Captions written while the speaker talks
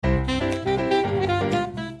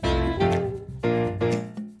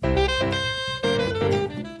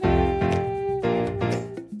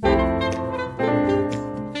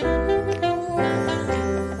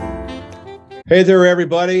Hey there,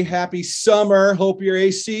 everybody. Happy summer. Hope your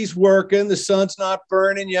AC's working. The sun's not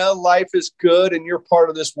burning you. Life is good, and you're part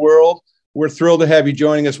of this world. We're thrilled to have you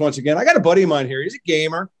joining us once again. I got a buddy of mine here. He's a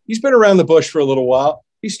gamer. He's been around the bush for a little while.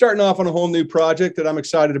 He's starting off on a whole new project that I'm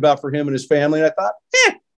excited about for him and his family. And I thought,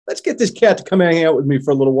 let's get this cat to come hang out with me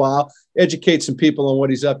for a little while, educate some people on what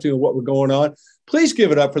he's up to and what we're going on. Please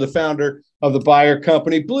give it up for the founder of the Bayer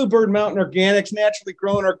Company, Bluebird Mountain Organics, naturally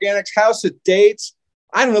grown organics, House of Dates.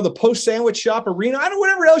 I don't know, the Post Sandwich Shop Arena. I don't know,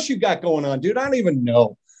 whatever else you got going on, dude. I don't even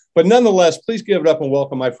know. But nonetheless, please give it up and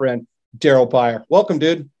welcome my friend, Daryl Bayer. Welcome,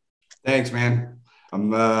 dude. Thanks, man.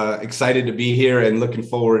 I'm excited to be here and looking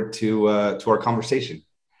forward to our conversation.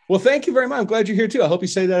 Well, thank you very much. I'm glad you're here, too. I hope you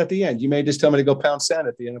say that at the end. You may just tell me to go pound sand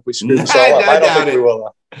at the end if we screw this all up. I don't think we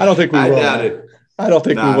will. I don't think we will. I doubt it. I don't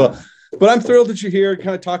think we will. But I'm thrilled that you're here to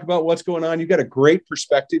kind of talk about what's going on. You've got a great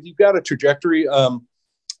perspective. You've got a trajectory,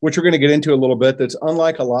 which we're going to get into a little bit, that's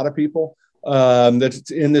unlike a lot of people that's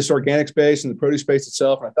in this organic space and the produce space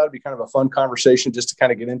itself. And I thought it'd be kind of a fun conversation just to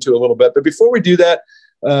kind of get into a little bit. But before we do that,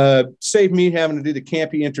 save me having to do the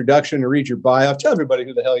campy introduction and read your bio. Tell everybody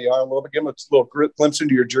who the hell you are a little bit. Give them a little glimpse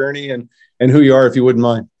into your journey and who you are, if you wouldn't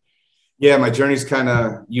mind. Yeah, my journey's kind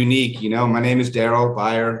of unique. You know, my name is Daryl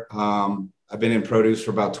Bayer. I've been in produce for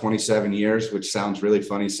about 27 years, which sounds really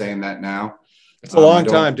funny saysaying that now. It's a long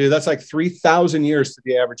time, dude. That's like 3,000 years to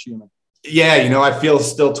the average human. Yeah, you know, I feel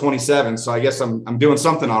still 27, so I guess I'm doing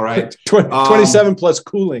something all right. 27 plus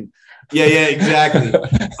cooling. Yeah, exactly.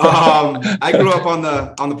 I grew up on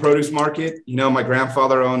the produce market. You know, my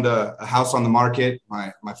grandfather owned a house on the market.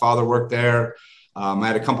 My father worked there. I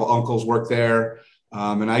had a couple uncles work there,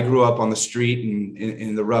 and I grew up on the street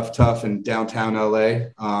in the rough, tough in downtown LA.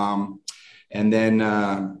 And then,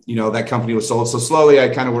 you know, that company was sold. So slowly I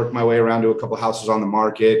kind of worked my way around to a couple of houses on the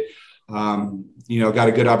market, you know, got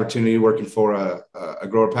a good opportunity working for a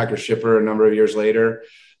grower packer shipper a number of years later,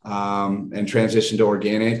 and transitioned to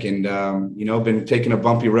organic and, you know, been taking a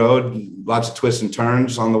bumpy road, lots of twists and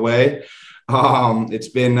turns on the way. It's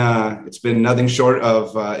been nothing short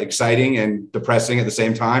of exciting and depressing at the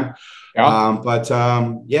same time.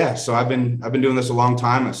 Yeah. Yeah, so I've been doing this a long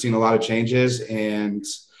time. I've seen a lot of changes and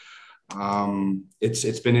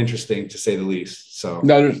it's been interesting to say the least. So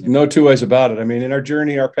there's no two ways about it. I mean, in our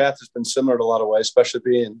journey, our path has been similar to a lot of ways, especially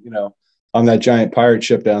being, you know, on that giant pirate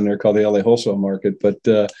ship down there called the LA wholesale market.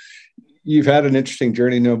 But you've had an interesting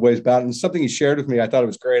journey, no ways about it. And something you shared with me, I thought it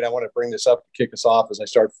was great. I want to bring this up to kick us off as I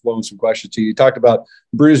start flowing some questions to you. You talked about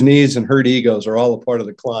bruised knees and hurt egos are all a part of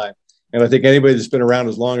the climb. And I think anybody that's been around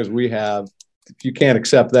as long as we have, if you can't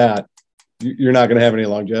accept that, you're not going to have any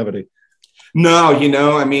longevity. No, you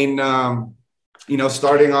know, I mean, you know,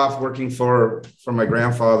 starting off working for my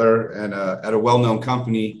grandfather at a well-known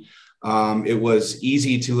company, it was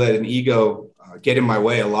easy to let an ego get in my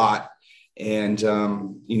way a lot. And,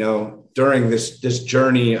 you know, during this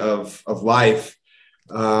journey of life,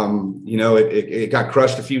 you know, it got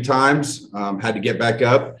crushed a few times, had to get back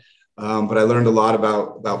up. But I learned a lot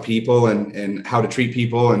about people and how to treat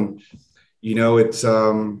people. And, you know, it's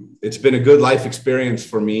been a good life experience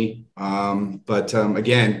for me. But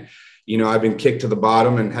again, you know, I've been kicked to the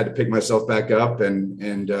bottom and had to pick myself back up. And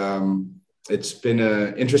it's been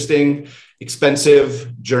an interesting,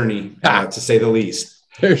 expensive journey, to say the least.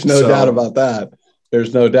 There's no doubt about that.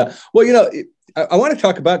 There's no doubt. Well, you know, I want to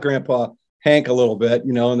talk about Grandpa Hank a little bit,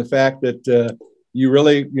 you know, and the fact that you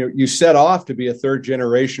really, you know, you set off to be a third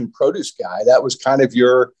generation produce guy. That was kind of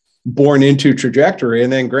your born into trajectory.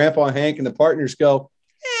 And then Grandpa Hank and the partners go,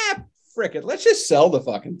 frick it, let's just sell the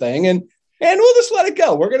fucking thing and we'll just let it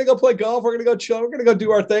go. We're going to go play golf. We're going to go chill. We're going to go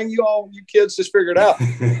do our thing. You kids just figure it out.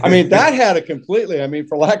 I mean, that had a completely, I mean,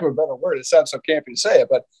 for lack of a better word, it sounds so campy to say it,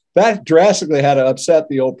 but that drastically had to upset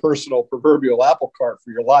the old personal proverbial apple cart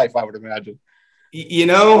for your life, I would imagine. You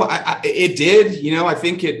know, it did, you know, I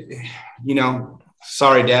think it, you know,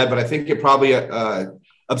 sorry, Dad, but I think it probably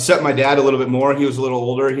upset my dad a little bit more. He was a little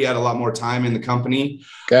older. He had a lot more time in the company.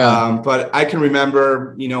 But I can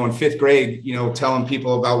remember, you know, in fifth grade, you know, telling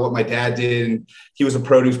people about what my dad did. And he was a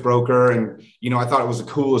produce broker. And, you know, I thought it was the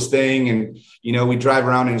coolest thing. And, you know, we drive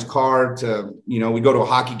around in his car to, you know, we go to a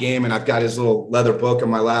hockey game and I've got his little leather book on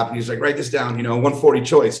my lap. And he's like, write this down, you know, 140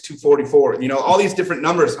 choice, 244, you know, all these different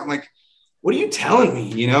numbers. I'm like, what are you telling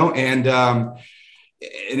me? You know? And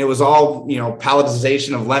it was all, you know,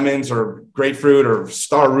 palletization of lemons or grapefruit or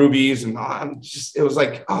star rubies. And it was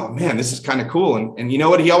like, oh man, this is kind of cool. And you know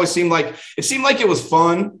what? He always seemed like it was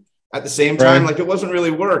fun at the same time. Right. Like it wasn't really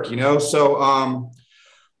work, you know? So,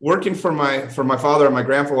 working for my father and my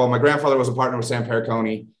grandfather, well, my grandfather was a partner with Sam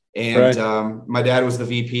Pericone and, right. My dad was the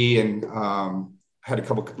VP and, had a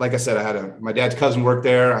couple, like I said, my dad's cousin worked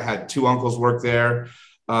there. I had 2 uncles work there.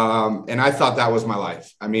 And I thought that was my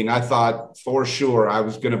life. I mean, I thought for sure I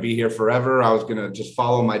was going to be here forever. I was going to just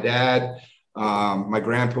follow my dad. My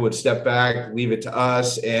grandpa would step back, leave it to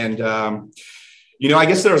us. And, I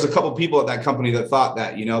guess there was a couple of people at that company that thought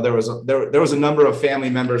that, there was a number of family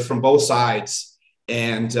members from both sides,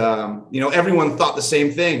 and, everyone thought the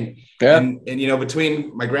same thing. Yeah. And,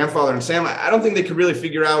 between my grandfather and Sam, I don't think they could really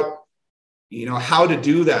figure out, how to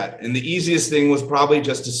do that. And the easiest thing was probably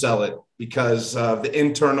just to sell it, because of the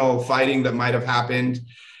internal fighting that might've happened.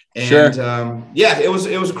 And sure. It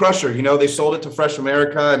was a crusher. They sold it to Fresh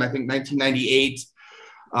America in, I think, 1998.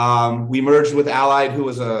 We merged with Allied, who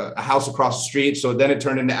was a house across the street. So then it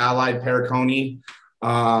turned into Allied Perricone.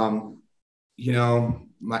 My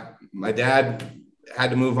dad had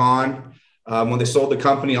to move on. When they sold the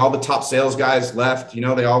company, all the top sales guys left.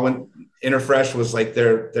 They all went. Interfresh was like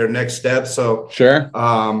their next step. So sure.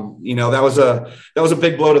 That was a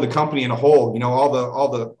big blow to the company in a whole.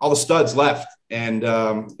 All the studs left, and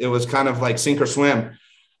it was kind of like sink or swim.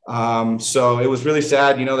 So it was really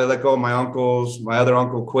sad. They let go of my uncles. My other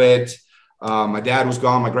uncle quit. My dad was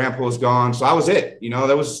gone. My grandpa was gone. So I was it.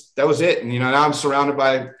 That was it. And now I'm surrounded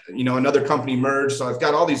by another company merged. So I've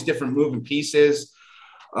got all these different moving pieces.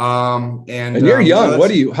 And you're young.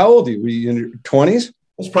 How old are you? Were you in your 20s? I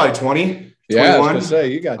was probably 20. Yeah, 21. I was gonna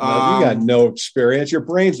say you got no experience. Your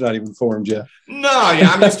brain's not even formed yet. No,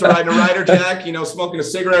 I'm used to riding a rider jack, smoking a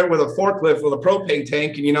cigarette with a forklift with a propane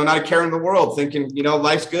tank, and not caring the world, thinking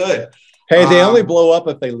life's good. Hey, they only blow up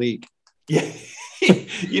if they leak. Yeah,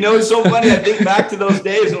 it's so funny. I think back to those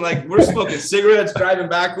days and we're smoking cigarettes, driving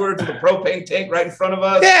backwards with a propane tank right in front of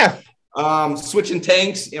us. Yeah. Switching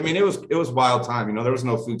tanks. I mean, it was wild time. There was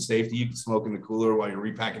no food safety. You could smoke in the cooler while you're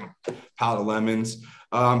repacking a pallet of lemons.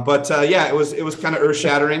 It was kind of earth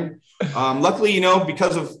shattering. Luckily,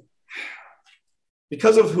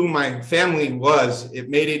 because of who my family was, it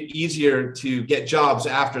made it easier to get jobs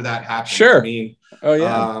after that happened. Sure. I mean, oh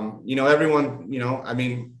yeah. Everyone,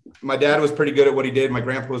 my dad was pretty good at what he did. My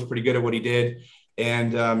grandpa was pretty good at what he did.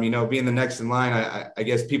 And, being the next in line, I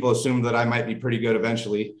guess people assumed that I might be pretty good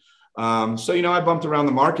eventually. I bumped around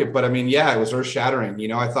the market, but it was earth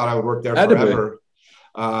shattering. I thought I would work there forever.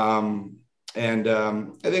 I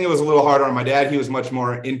think it was a little harder on my dad. He was much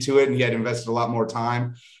more into it, and he had invested a lot more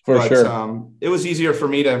time. Sure. It was easier for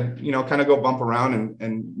me to, kind of go bump around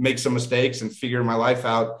and make some mistakes and figure my life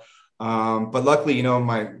out. But luckily,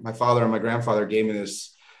 my father and my grandfather gave me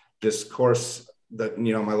this course that,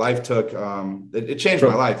 my life took. It changed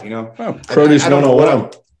my life, Produce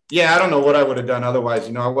 101. I don't know what I would have done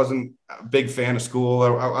otherwise. I wasn't a big fan of school.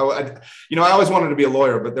 I always wanted to be a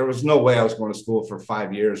lawyer, but there was no way I was going to school for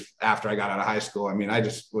 5 years after I got out of high school. I mean, I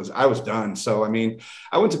was done. So, I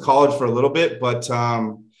went to college for a little bit, but,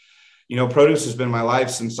 produce has been my life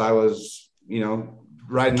since I was,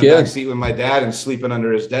 riding the back seat with my dad and sleeping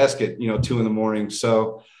under his desk at, 2 a.m.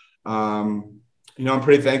 So, I'm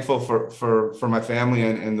pretty thankful for my family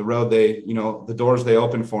and the road the doors they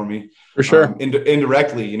opened for me. For sure.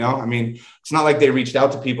 Indirectly, it's not like they reached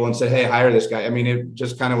out to people and said, hey, hire this guy. It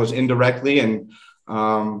just kind of was indirectly. And,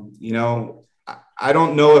 I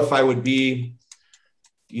don't know if I would be,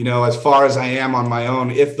 as far as I am on my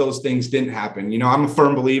own, if those things didn't happen. I'm a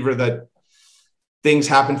firm believer that things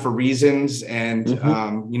happen for reasons and,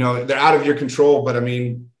 they're out of your control, but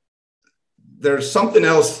there's something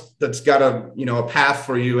else that's got a path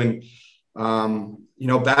for you. And,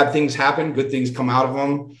 bad things happen, good things come out of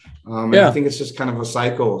them. I think it's just kind of a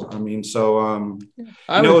cycle. It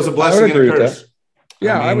was a blessing and a curse.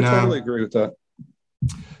 I would totally agree with that.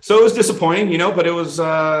 So it was disappointing, but it was,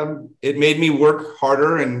 it made me work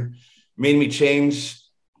harder and made me change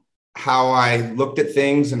how I looked at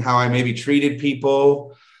things and how I maybe treated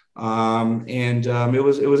people.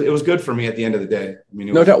 It was good for me at the end of the day.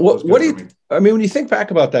 No doubt. What do you, when you think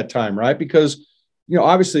back about that time, right? Because,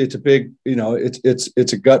 obviously it's a big,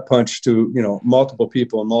 it's a gut punch to, multiple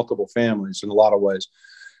people and multiple families in a lot of ways.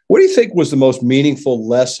 What do you think was the most meaningful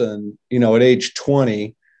lesson, at age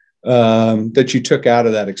 20, that you took out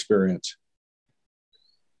of that experience?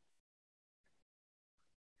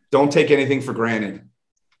 Don't take anything for granted.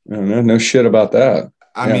 No shit about that.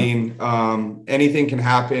 Anything can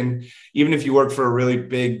happen. Even if you work for a really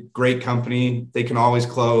big, great company, they can always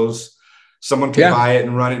close. Someone can buy it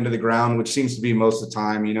and run it into the ground, which seems to be most of the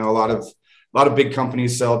time. A lot of big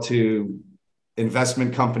companies sell to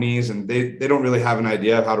investment companies, and they don't really have an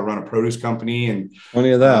idea of how to run a produce company. And plenty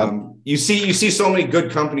of that. You see so many good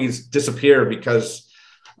companies disappear because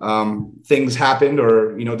things happened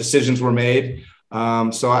or decisions were made.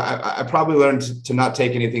 So I probably learned to not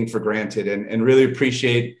take anything for granted and really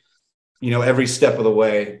appreciate, every step of the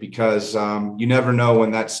way, because you never know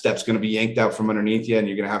when that step's going to be yanked out from underneath you and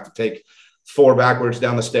you're going to have to take 4 backwards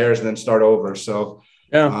down the stairs and then start over. So,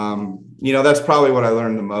 that's probably what I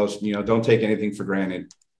learned the most. Don't take anything for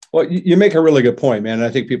granted. Well, you make a really good point, man. And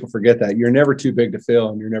I think people forget that you're never too big to fail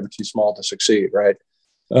and you're never too small to succeed. Right.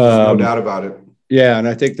 No doubt about it. Yeah. And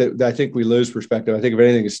I think we lose perspective. I think if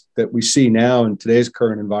anything is that we see now in today's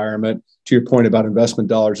current environment, to your point about investment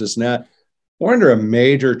dollars, this and that, we're under a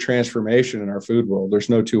major transformation in our food world. There's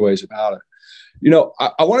no two ways about it.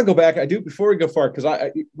 I want to go back. I do before we go far,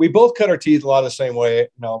 because we both cut our teeth a lot of the same way,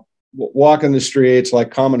 walking the streets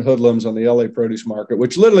like common hoodlums on the LA produce market,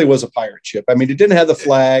 which literally was a pirate ship. I mean, it didn't have the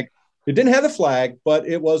flag. But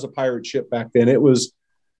it was a pirate ship back then. It was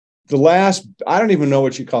the last, I don't even know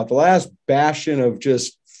what you call it, the last bastion of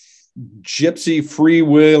just gypsy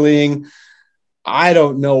freewheeling, I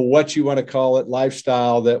don't know what you want to call it,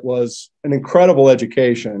 lifestyle that was an incredible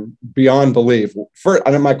education beyond belief.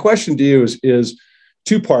 My question to you is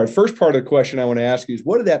two-part. First part of the question I want to ask you is,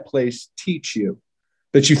 what did that place teach you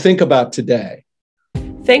that you think about today?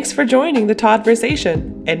 Thanks for joining the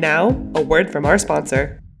Toddversation. And now, a word from our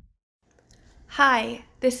sponsor. Hi,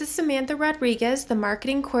 this is Samantha Rodriguez, the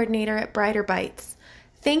marketing coordinator at Brighter Bites.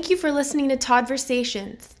 Thank you for listening to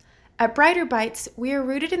Toddversations. At Brighter Bites, we are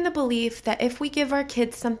rooted in the belief that if we give our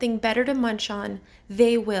kids something better to munch on,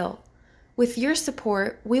 they will. With your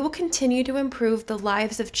support, we will continue to improve the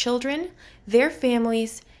lives of children, their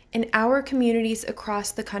families, and our communities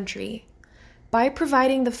across the country. By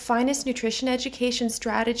providing the finest nutrition education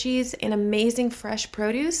strategies and amazing fresh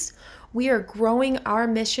produce, we are growing our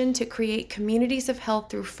mission to create communities of health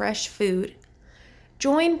through fresh food.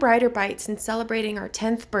 Join Brighter Bites in celebrating our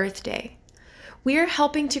 10th birthday. We are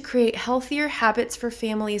helping to create healthier habits for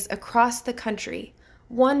families across the country,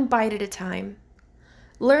 one bite at a time.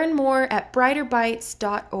 Learn more at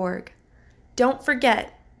brighterbites.org. Don't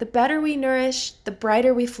forget, the better we nourish, the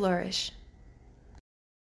brighter we flourish.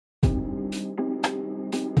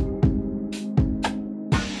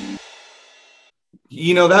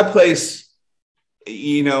 That place,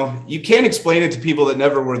 you can't explain it to people that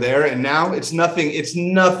never were there. And now it's nothing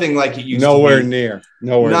like it used Nowhere to be. Near.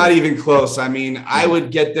 Not even close. I mean, I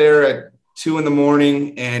would get there at 2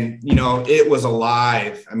 a.m. and, it was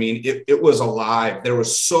alive. I mean, it was alive. There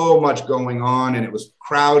was so much going on and it was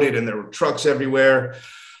crowded and there were trucks everywhere.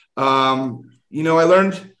 I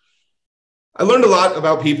learned a lot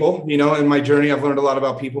about people, in my journey. I've learned a lot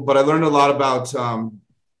about people, but I learned a lot about,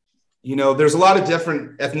 there's a lot of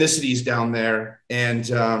different ethnicities down there.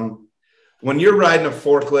 And when you're riding a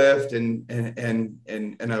forklift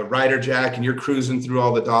and a rider jack and you're cruising through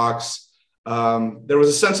all the docks, there was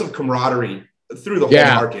a sense of camaraderie through the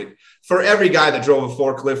whole market for every guy that drove a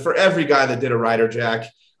forklift, for every guy that did a rider jack.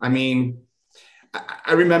 I mean,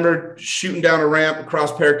 I remember shooting down a ramp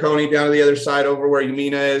across Pericone down to the other side over where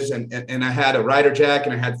Umina is. And I had a rider jack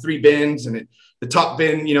and I had 3 bins and the top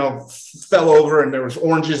bin, fell over and there was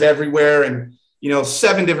oranges everywhere. And,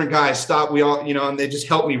 7 different guys stopped. We all, and they just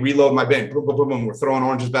helped me reload my bin. Boom, boom, boom, boom. We're throwing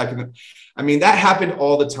oranges back in. I mean, that happened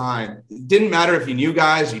all the time. It didn't matter if you knew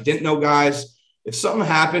guys, you didn't know guys. If something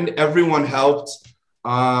happened, everyone helped.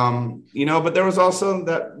 But there was also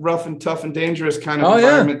that rough and tough and dangerous kind of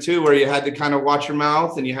environment too, where you had to kind of watch your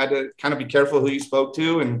mouth and you had to kind of be careful who you spoke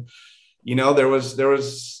to. And, there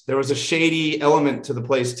was a shady element to the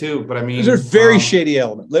place too. But I mean, there's a very shady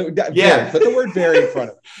element. Put the word very in front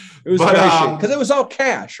of it. It was very shady because it was all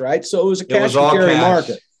cash, right? So it was a cash and carry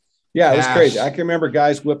market. Yeah, it was crazy. I can remember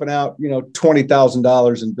guys whipping out,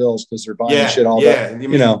 $20,000 in bills because they're buying shit all day.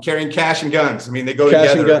 Carrying cash and guns. I mean, they go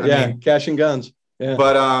together. Cash and guns. Yeah.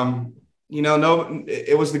 But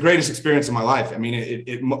it was the greatest experience of my life. I mean,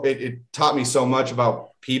 it taught me so much about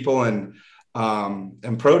people and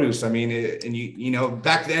produce. I mean,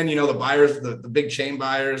 back then, the buyers, the big chain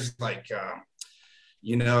buyers, like,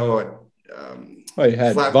 you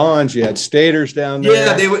had Vons, you had Staters down there.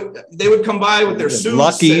 Yeah, they would come by with their suits.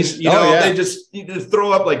 Luckies. And, they just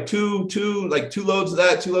throw up like two loads of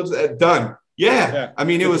that, done. Yeah. I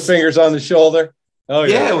mean, it was fingers on the shoulder. Oh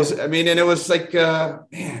yeah. It was. I mean, and it was like,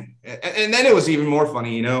 man. And then it was even more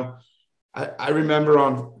funny. I remember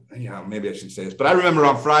on. Maybe I shouldn't say this, but I remember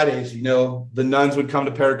on Fridays, the nuns would come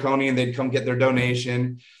to Pericone and they'd come get their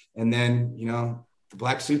donation. And then, the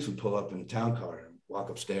black suits would pull up in the town car and walk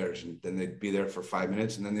upstairs and then they'd be there for 5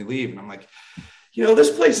 minutes and then they leave. And I'm like,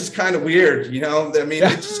 this place is kind of weird. I mean,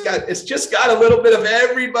 it's just got a little bit of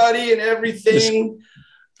everybody and everything.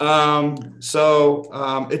 It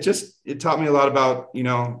taught me a lot about,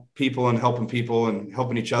 people and helping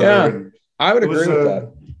each other. Yeah. I would agree with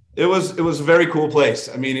that. It was a very cool place.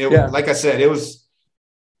 I mean, like I said, it was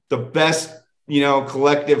the best,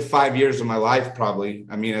 collective 5 years of my life, probably.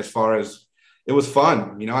 I mean, as far as it was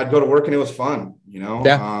fun, I'd go to work and it was fun,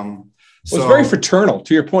 Yeah. It was very fraternal,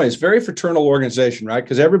 to your point. It's a very fraternal organization, right?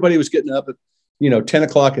 Because everybody was getting up at, 10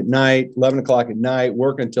 o'clock at night, 11 o'clock at night,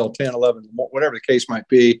 working until 10, 11, whatever the case might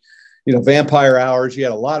be. Vampire hours. You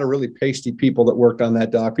had a lot of really pasty people that worked on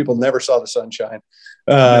that dock. People never saw the sunshine.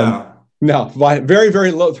 No, very,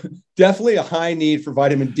 very low. Definitely a high need for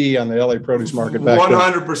vitamin D on the LA produce market back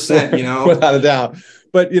 100%, without a doubt.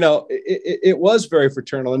 But, it was very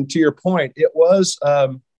fraternal. And to your point, there was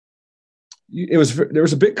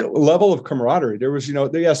a big level of camaraderie. There was,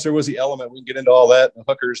 yes, there was the element. We can get into all that, the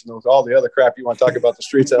hookers and all the other crap you want to talk about the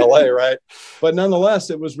streets of LA, right? But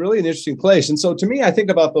nonetheless, it was really an interesting place. And so to me, I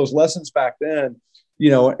think about those lessons back then,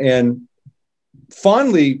 and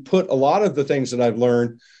fondly put a lot of the things that I've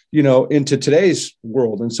learned, into today's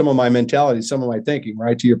world and some of my mentality, some of my thinking,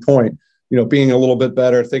 right? To your point, being a little bit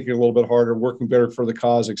better, thinking a little bit harder, working better for the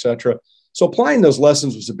cause, et cetera. So applying those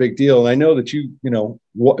lessons was a big deal. And I know that you,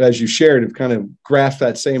 as you shared, have kind of grasped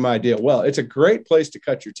that same idea. Well, it's a great place to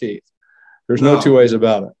cut your teeth. There's no two ways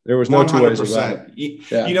about it. There was no 100%. 2 ways about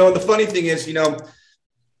it. Yeah. The funny thing is,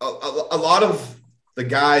 a lot of the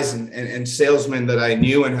guys and salesmen that I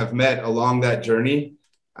knew and have met along that journey,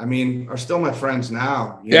 I mean, are still my friends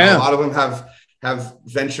now. A lot of them have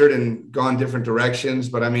ventured and gone different directions,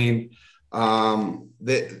 but I mean,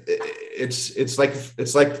 it's like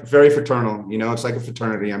very fraternal, it's like a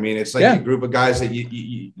fraternity. I mean, it's like a group of guys that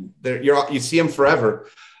you see them forever.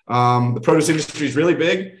 The produce industry is really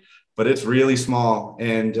big, but it's really small.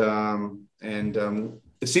 And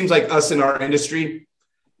it seems like us in our industry,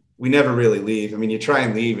 we never really leave. I mean, you try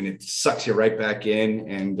and leave and it sucks you right back in.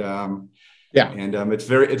 And it's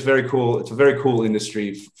very cool. It's a very cool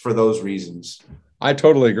industry for those reasons. I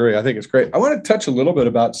totally agree. I think it's great. I want to touch a little bit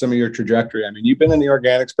about some of your trajectory. I mean, you've been in the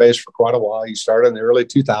organic space for quite a while. You started in the early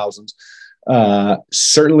 2000s.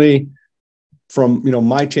 Certainly from,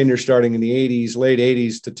 my tenure starting in the 80s, late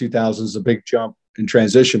 80s to 2000s, a big jump in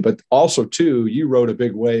transition. But also, too, you rode a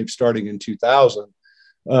big wave starting in 2000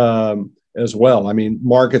 as well. I mean,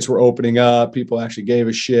 markets were opening up. People actually gave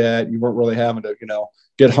a shit. You weren't really having to,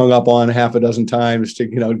 get hung up on half a dozen times to,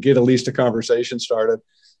 get at least a conversation started.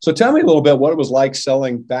 So tell me a little bit what it was like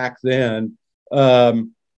selling back then. I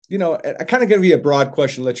kind of give you a broad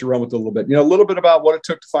question, let you run with it a little bit. A little bit about what it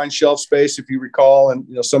took to find shelf space, if you recall,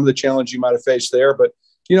 and some of the challenges you might have faced there. But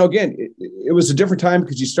again, it was a different time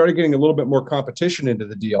because you started getting a little bit more competition into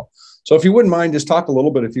the deal. So if you wouldn't mind, just talk a little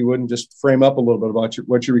bit, if you wouldn't, just frame up a little bit about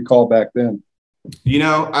what you recall back then.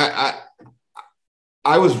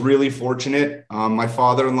 I was really fortunate. My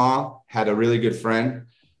father-in-law had a really good friend.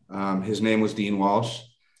 His name was Dean Walsh.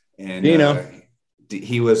 And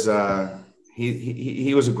he was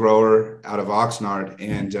he was a grower out of Oxnard.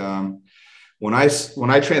 And when I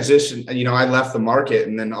transitioned, I left the market,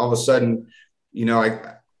 and then all of a sudden,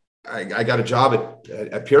 I got a job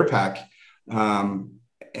at Pure Pak,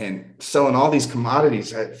 and selling all these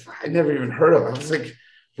commodities I never even heard of. I was like,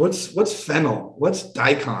 what's fennel? What's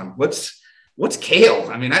daikon? What's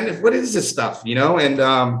kale? I mean, what is this stuff? And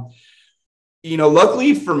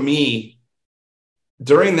luckily for me,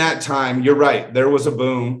 during that time, you're right, there was a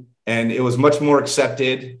boom and it was much more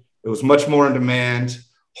accepted. It was much more in demand.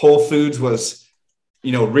 Whole Foods was,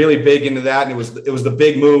 really big into that. And it was the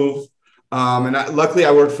big move. Luckily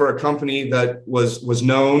I worked for a company that was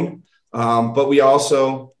known, but we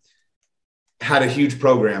also had a huge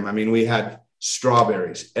program. I mean, we had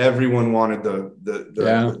strawberries. Everyone wanted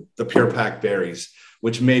the Pure Pak berries,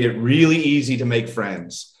 which made it really easy to make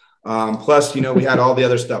friends. Plus, we had all the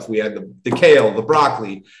other stuff. We had the kale, the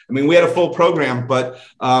broccoli. I mean, we had a full program, but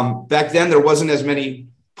back then there wasn't as many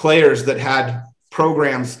players that had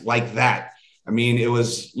programs like that. I mean, it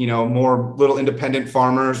was, more little independent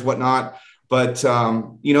farmers, whatnot. But,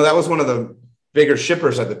 that was one of the bigger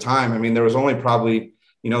shippers at the time. I mean, there was only probably,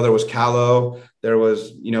 there was Callow, there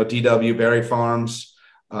was, DW Berry Farms.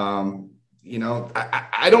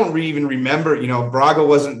 I don't even remember, Braga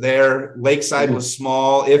wasn't there. Lakeside was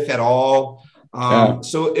small, if at all.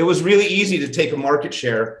 So it was really easy to take a market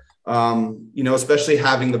share, especially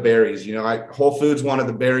having the berries. Whole Foods wanted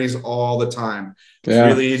the berries all the time. It's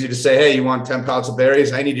really easy to say, hey, you want 10 pounds of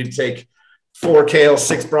berries? I need you to take 4 kale,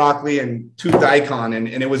 6 broccoli, and 2 daikon. And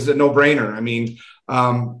it was a no-brainer. I mean,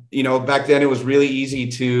 back then it was really easy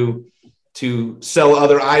to sell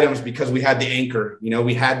other items because we had the anchor,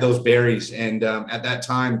 we had those berries. And at that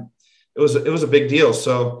time, it was a big deal.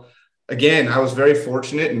 So again, I was very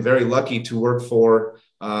fortunate and very lucky to work for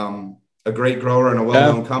a great grower and a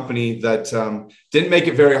well-known company that didn't make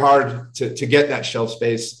it very hard to get that shelf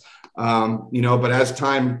space. But as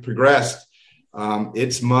time progressed,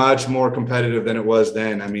 it's much more competitive than it was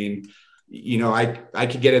then. I mean, I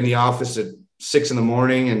could get in the office at 6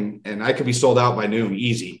 a.m. and I could be sold out by noon,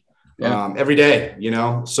 easy, every day,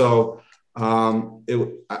 So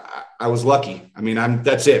I was lucky. I mean,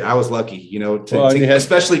 that's it. I was lucky,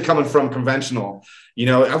 especially coming from conventional,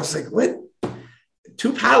 I was like, what?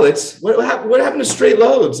 2 pallets? What happened to straight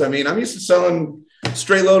loads? I mean, I'm used to selling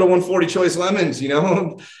straight load of 140 choice lemons,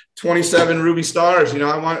 27 Ruby Stars,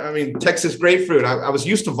 Texas grapefruit. I was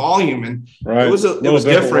used to volume, and it was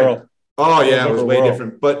different. World. Oh yeah, it was way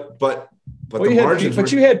different. But the margins.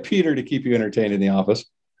 But you had Peter to keep you entertained in the office.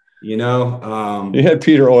 You had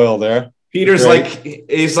Peter Oil there. Peter's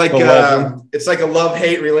it's like a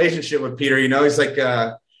love-hate relationship with Peter. He's like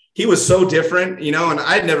he was so different, and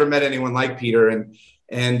I'd never met anyone like Peter. And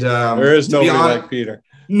there is nobody like Peter.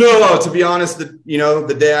 No, to be honest,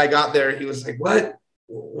 the day I got there, he was like, what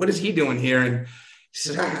is he doing here? And he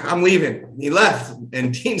said, I'm leaving. And he left.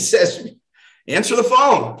 And Dean says, answer the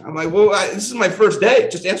phone. I'm like, well, this is my first day.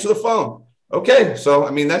 Just answer the phone. Okay. So,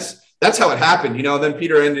 that's how it happened. Then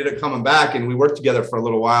Peter ended up coming back and we worked together for a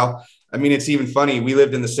little while. It's even funny. We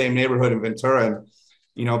lived in the same neighborhood in Ventura, and,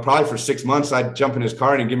 probably for 6 months, I'd jump in his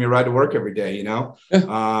car and he'd give me a ride to work every day,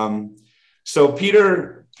 So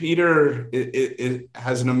Peter it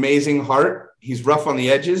has an amazing heart. He's rough on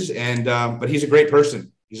the edges, but he's a great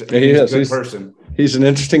person. He's a good person. He's an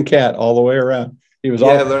interesting cat all the way around. He was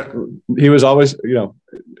always,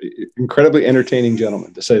 incredibly entertaining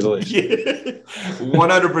gentleman, to say the least.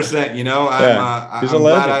 100%. He's a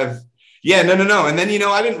legend. No. And then,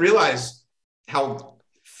 I didn't realize how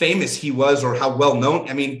famous he was or how well known.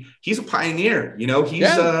 He's a pioneer.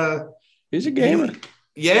 He's a gamer.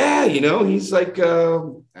 He's like,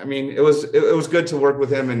 it was good to work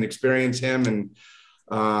with him and experience him. And,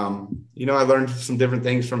 I learned some different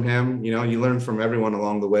things from him. You learn from everyone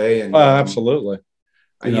along the way. And absolutely.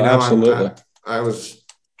 Absolutely. I was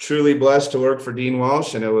truly blessed to work for Dean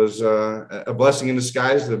Walsh, and it was a blessing in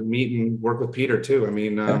disguise to meet and work with Peter too.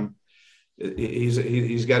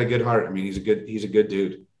 He's got a good heart. He's a good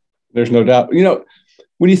dude. There's no doubt.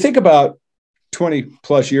 When you think about 20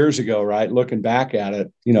 plus years ago, right, looking back at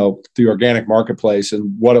it, the organic marketplace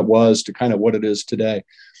and what it was to kind of what it is today.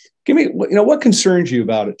 Give me, what concerns you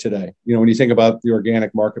about it today? When you think about the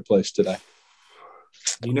organic marketplace today.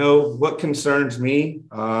 What concerns me?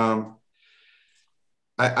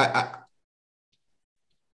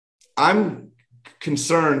 I'm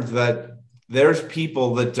concerned that there's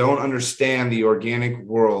people that don't understand the organic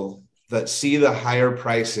world, that see the higher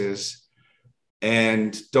prices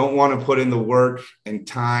and don't want to put in the work and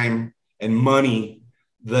time and money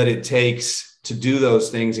that it takes to do those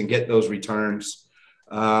things and get those returns.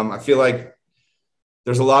 I feel like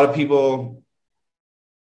there's a lot of people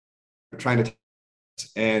trying to,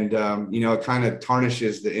 and it kind of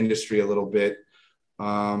tarnishes the industry a little bit.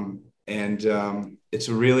 It's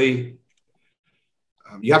a really,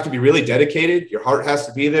 you have to be really dedicated. Your heart has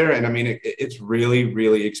to be there. And it's really,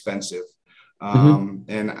 really expensive. And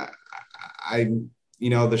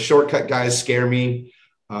the shortcut guys scare me.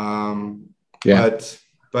 But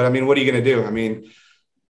what are you going to do?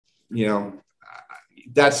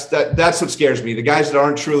 That's what scares me. The guys that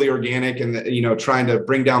aren't truly organic and, trying to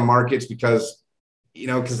bring down markets because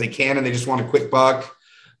they can, and they just want a quick buck.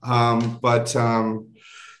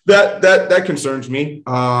 That concerns me.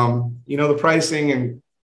 The pricing, and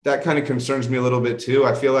that kind of concerns me a little bit too.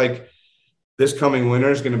 I feel like this coming winter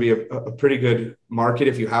is going to be a pretty good market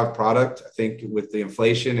if you have product. I think with the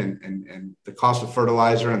inflation and the cost of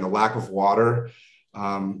fertilizer and the lack of water,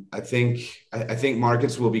 I think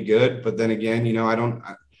markets will be good. But then again,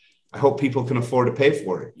 I hope people can afford to pay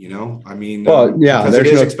for it. Because it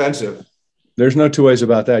is expensive. There's no two ways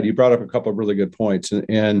about that. You brought up a couple of really good points,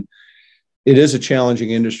 and it is a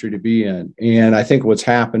challenging industry to be in. And I think what's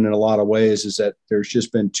happened in a lot of ways is that there's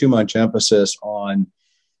just been too much emphasis on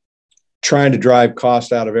trying to drive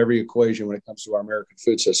cost out of every equation when it comes to our American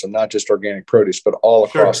food system, not just organic produce, but all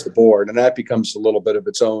across the board. And that becomes a little bit of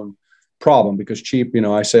its own problem because cheap,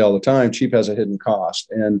 I say all the time, cheap has a hidden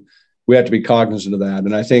cost, and we have to be cognizant of that.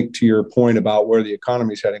 And I think to your point about where the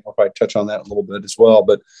economy is heading, we'll probably touch on that a little bit as well,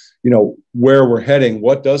 but where we're heading,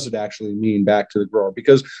 what does it actually mean back to the grower?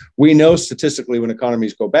 Because we know statistically when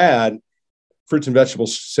economies go bad, fruits and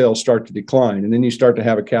vegetables sales start to decline. And then you start to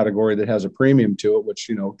have a category that has a premium to it,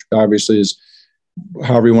 which, obviously is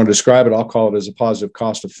however you want to describe it. I'll call it as a positive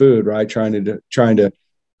cost of food, right? Trying to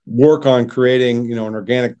work on creating, an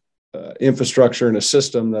organic infrastructure and a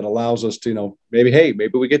system that allows us to, maybe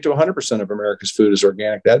we get to 100% of America's food is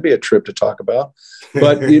organic. That'd be a trip to talk about,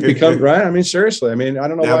 but it becomes right. I mean, seriously, I mean, I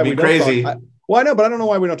don't know why we crazy. don't talk. Well, I know, but I don't know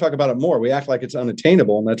why we don't talk about it more. We act like it's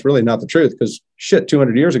unattainable, and that's really not the truth, because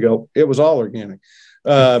 200 years ago, it was all organic.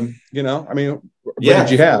 I mean, what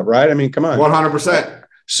did you have, right? I mean, come on. 100%.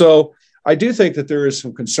 So I do think that there is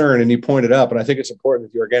some concern, and you pointed up, and I think it's important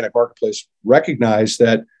that the organic marketplace recognize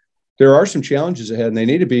that there are some challenges ahead, and they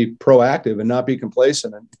need to be proactive and not be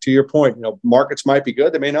complacent. And to your point, markets might be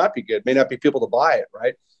good. They may not be good. May not be people to buy it,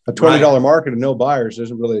 right? A $20 market and no buyers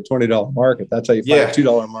isn't really a $20 market. That's how you find a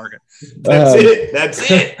 $2 market. That's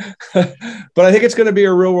it. But I think it's going to be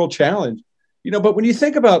a real world challenge, but when you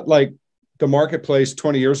think about like the marketplace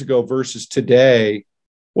 20 years ago versus today,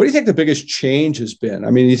 what do you think the biggest change has been? I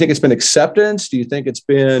mean, do you think it's been acceptance? Do you think it's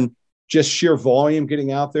been just sheer volume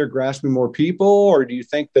getting out there, grasping more people? Or do you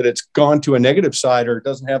think that it's gone to a negative side, or it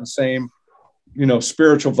doesn't have the same,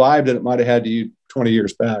 spiritual vibe that it might've had to you 20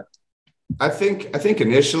 years back? I think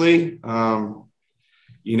initially, a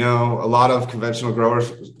lot of conventional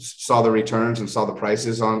growers saw the returns and saw the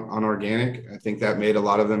prices on organic. I think that made a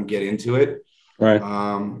lot of them get into it. Right.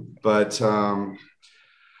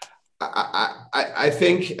 I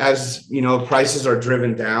think as, prices are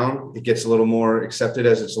driven down, it gets a little more accepted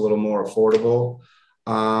as it's a little more affordable.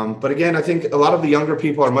 But again, I think a lot of the younger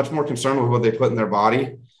people are much more concerned with what they put in their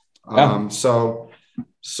body. So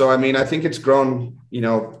I mean, I think it's grown,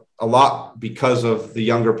 a lot because of the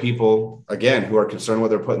younger people, again, who are concerned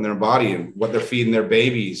what they're putting in their body and what they're feeding their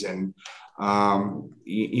babies. And,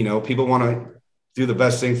 people want to do the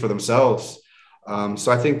best thing for themselves.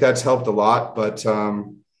 So I think that's helped a lot, but, I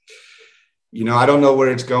don't know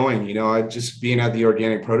where it's going. I just being at the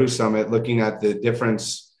Organic Produce Summit, looking at the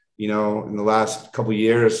difference, in the last couple of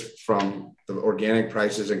years from the organic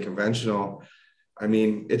prices and conventional. I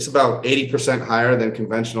mean, it's about 80% higher than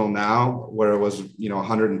conventional now, where it was,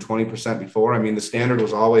 120% before. I mean, the standard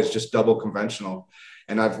was always just double conventional.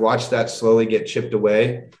 And I've watched that slowly get chipped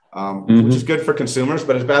away, which is good for consumers,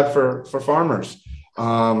 but it's bad for farmers.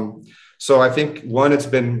 So I think, one, it's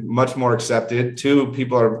been much more accepted. Two,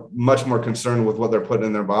 people are much more concerned with what they're putting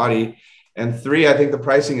in their body. And three, I think the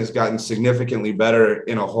pricing has gotten significantly better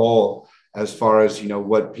in a whole, as far as,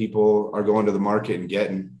 what people are going to the market and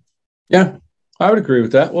getting. Yeah, I would agree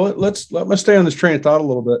with that. Well, let's stay on this train of thought a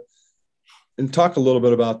little bit and talk a little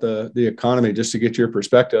bit about the economy, just to get your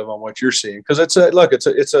perspective on what you're seeing. Because it's a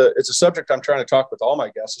subject I'm trying to talk with all my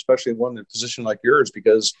guests, especially one in a position like yours,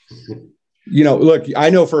 because look, I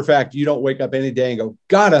know for a fact you don't wake up any day and go,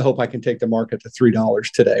 God, I hope I can take the market to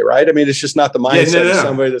 $3 today, right? I mean, it's just not the mindset of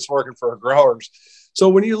somebody that's working for growers. So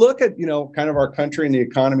when you look at, kind of our country and the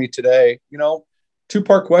economy today,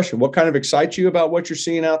 two-part question: what kind of excites you about what you're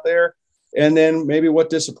seeing out there? And then maybe what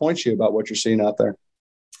disappoints you about what you're seeing out there?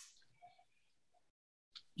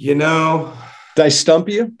 Did I stump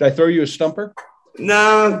you? Did I throw you a stumper?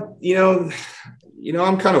 No,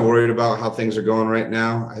 I'm kind of worried about how things are going right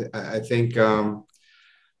now. I think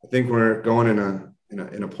we're going in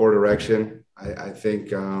a poor direction. I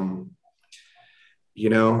think, I'm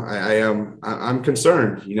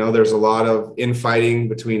concerned. There's a lot of infighting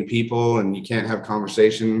between people, and you can't have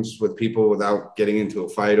conversations with people without getting into a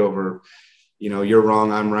fight over, you're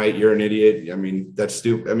wrong, I'm right, you're an idiot. I mean, that's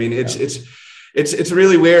stupid. I mean, it's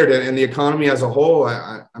really weird. And the economy as a whole,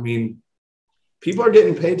 I mean, people are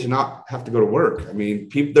getting paid to not have to go to work. I mean,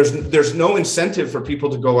 there's no incentive for people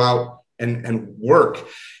to go out and work.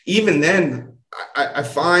 Even then, I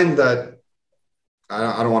find that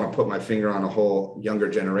I don't want to put my finger on a whole younger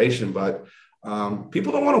generation, but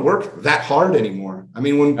people don't want to work that hard anymore. I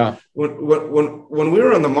mean, when we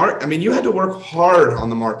were on the market, I mean, you had to work hard on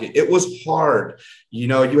the market. It was hard.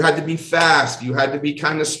 You had to be fast. You had to be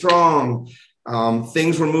kind of strong.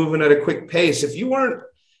 Things were moving at a quick pace. If you weren't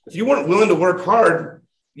willing to work hard,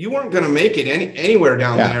 you weren't going to make it anywhere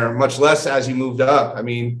down there, much less as you moved up. I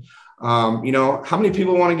mean, how many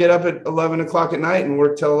people want to get up at 11 o'clock at night and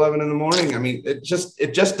work till 11 in the morning? I mean, it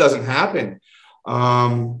just doesn't happen.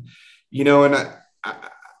 And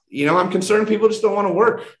I'm concerned people just don't want to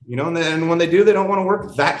work, and then when they do, they don't want to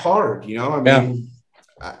work that hard, so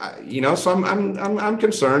I'm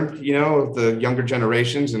concerned, with the younger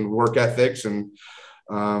generations and work ethics, and,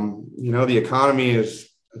 the economy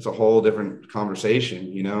it's a whole different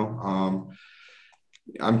conversation.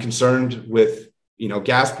 I'm concerned with,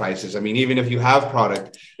 gas prices. I mean, even if you have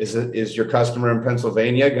product, is your customer in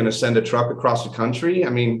Pennsylvania going to send a truck across the country? I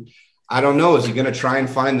mean, I don't know. Is he going to try and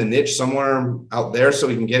find the niche somewhere out there so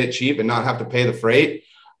he can get it cheap and not have to pay the freight?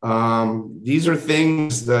 These are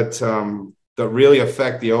things that really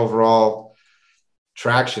affect the overall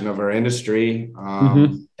traction of our industry,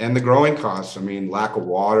 and the growing costs. I mean, lack of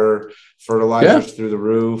water, fertilizers through the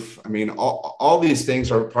roof. I mean, all these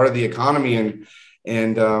things are part of the economy,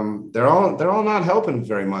 and they're all not helping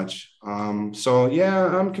very much. So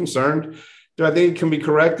yeah, I'm concerned. Do I think it can be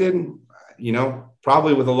corrected? You know,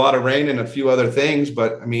 probably with a lot of rain and a few other things,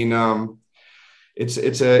 but I mean, it's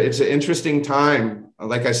an interesting time.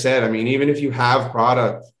 Like I said, I mean, even if you have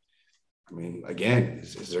product, I mean, again,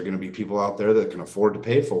 is there going to be people out there that can afford to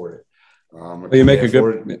pay for it? Well, you make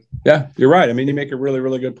you're right. I mean, you make a really,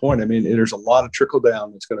 really good point. I mean, there's a lot of trickle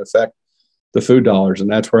down that's going to affect the food dollars. And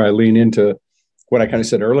that's where I lean into what I kind of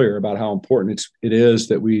said earlier about how important it is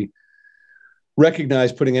that we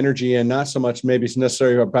recognize putting energy in, not so much maybe it's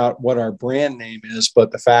necessarily about what our brand name is, but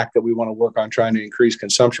the fact that we want to work on trying to increase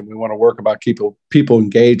consumption. We want to work about people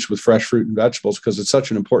engaged with fresh fruit and vegetables because it's such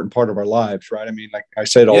an important part of our lives, right? I mean, like I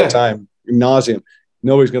say it all the time, nauseum.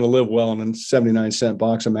 Nobody's going to live well on a 79-cent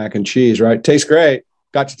box of mac and cheese, right? Tastes great,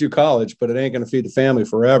 got you through college, but it ain't going to feed the family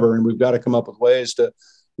forever. And we've got to come up with ways to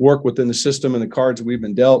work within the system and the cards that we've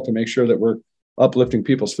been dealt to make sure that we're uplifting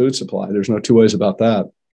people's food supply. There's no two ways about that.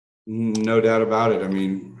 No doubt about it. I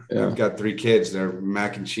mean, I've got 3 kids. They're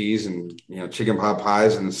mac and cheese and, you know, chicken pot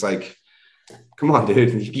pies. And it's like, come on,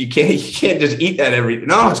 dude, you can't just eat that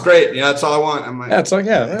no, it's great. You know, that's all I want. I'm like, it's like,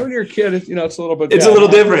 when you're a kid, it's a little bit, it's a little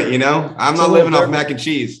different, you know, I'm not living off mac and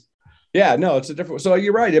cheese. Yeah, no, it's a different. So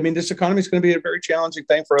you're right. I mean, this economy is going to be a very challenging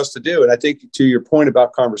thing for us to do. And I think to your point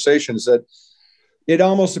about conversations, that it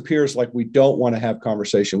almost appears like we don't want to have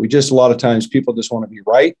conversation. A lot of times people just want to be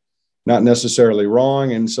right, not necessarily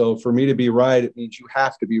wrong. And so for me to be right, it means you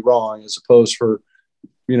have to be wrong, as opposed for,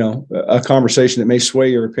 you know, a conversation that may sway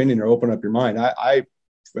your opinion or open up your mind. I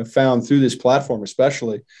have found through this platform,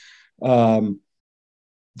 especially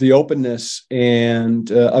the openness and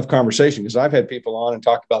of conversation, because I've had people on and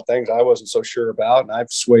talked about things I wasn't so sure about. And I've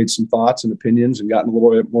swayed some thoughts and opinions and gotten a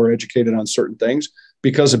little bit more educated on certain things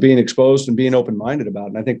because of being exposed and being open-minded about it.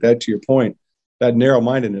 And I think that, to your point, that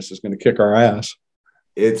narrow-mindedness is going to kick our ass.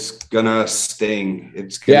 It's gonna sting.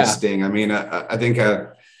 It's gonna sting. I mean, I think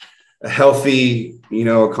a healthy, you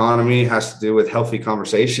know, economy has to do with healthy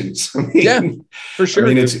conversations. I mean, for sure.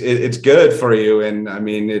 I mean, it's good for you, and I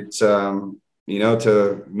mean, it's you know,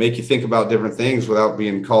 to make you think about different things without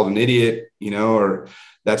being called an idiot, you know, or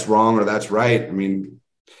that's wrong or that's right. I mean,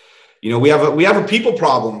 you know, we have a people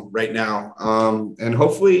problem right now, and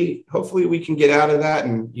hopefully we can get out of that,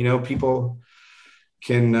 and you know, people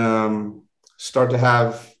can start to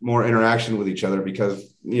have more interaction with each other,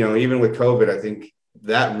 because, you know, even with COVID, I think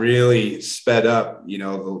that really sped up, you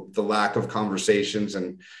know, the lack of conversations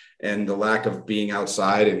and the lack of being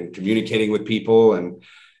outside and communicating with people. And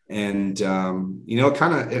you know,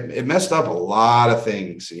 it messed up a lot of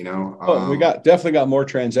things, you know. We definitely got more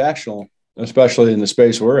transactional, especially in the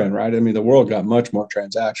space we're in, right? I mean, the world got much more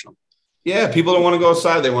transactional. Yeah. People don't want to go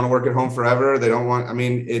outside. They want to work at home forever. They don't want, I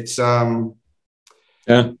mean, it's,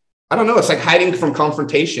 I don't know. It's like hiding from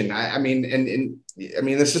confrontation. I mean, and I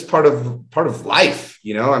mean, this is part of life,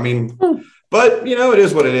 you know. I mean, but you know, it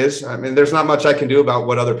is what it is. I mean, there's not much I can do about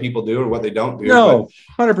what other people do or what they don't do. No,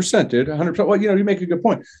 100%, dude, 100%. Well, you know, you make a good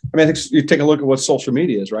point. I mean, I think you take a look at what social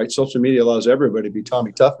media is, right? Social media allows everybody to be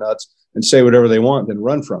Tommy Toughnuts and say whatever they want, then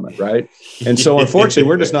run from it, right? And so, unfortunately,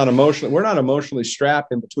 we're not emotionally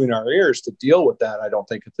strapped in between our ears to deal with that. I don't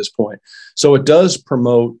think at this point. So it does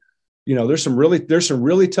promote. You know, there's some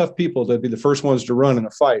really tough people that'd be the first ones to run in a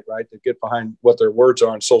fight, right? To get behind what their words are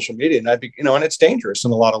on social media. And that'd be, you know, and it's dangerous in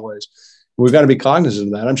a lot of ways. We've got to be cognizant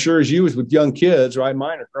of that. I'm sure as you as with young kids, right?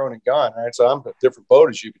 Mine are grown and gone, right? So I'm a different boat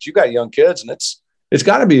as you, but you got young kids, and it's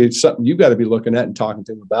got to be something you've got to be looking at and talking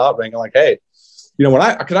to them about, being like, hey, you know,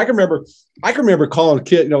 I can remember calling a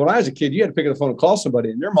kid, you know, when I was a kid, you had to pick up the phone and call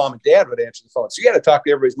somebody, and their mom and dad would answer the phone. So you had to talk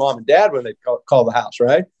to everybody's mom and dad when they call the house,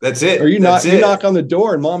 right? That's it. Or you knock on the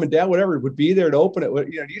door and mom and dad, whatever, would be there to open it.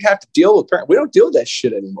 You know, you'd have to deal with parents. We don't deal with that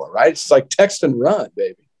shit anymore, right? It's like text and run,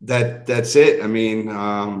 baby. That's it. I mean,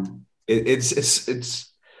 it's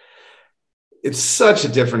such a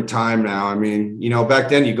different time now. I mean, you know, back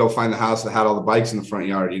then you go find the house that had all the bikes in the front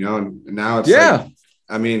yard, you know, and now it's like,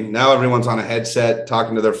 I mean, now everyone's on a headset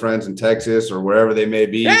talking to their friends in Texas or wherever they may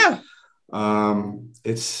be. Yeah.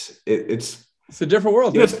 It's a different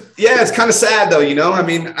world. You know, it's kind of sad though. You know, I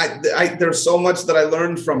mean, there's so much that I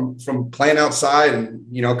learned from playing outside and,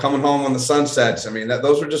 you know, coming home when the sun sets. I mean,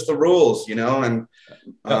 those were just the rules, you know, and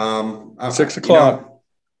 6 o'clock.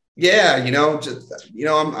 You know,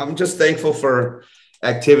 I'm just thankful for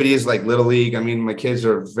activities like Little League. I mean, my kids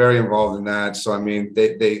are very involved in that. So, I mean,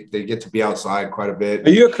 they get to be outside quite a bit.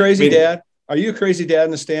 Are you a crazy dad? Are you a crazy dad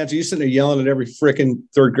in the stands? Are you sitting there yelling at every freaking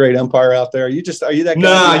third grade umpire out there? Are you that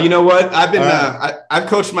guy? No, you know what? I've been, I've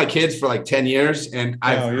coached my kids for like 10 years and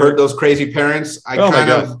I've heard those crazy parents.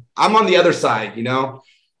 I'm on the other side, you know,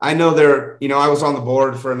 I know I was on the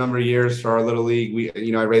board for a number of years for our little league.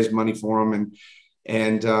 I raised money for them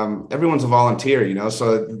and everyone's a volunteer, you know,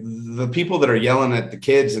 so the people that are yelling at the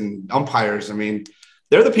kids and umpires, I mean,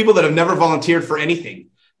 they're the people that have never volunteered for anything.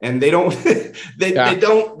 And they don't, they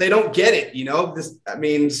don't get it, you know, but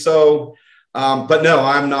no,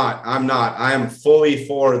 I'm not, I am fully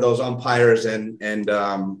for those umpires and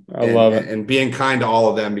I love it and being kind to all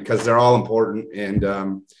of them because they're all important. And,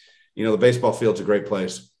 the baseball field's a great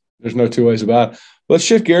place. There's no two ways about it. Let's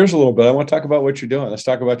shift gears a little bit. I want to talk about what you're doing. Let's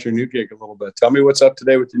talk about your new gig a little bit. Tell me what's up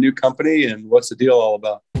today with your new company and what's the deal all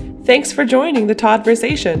about. Thanks for joining the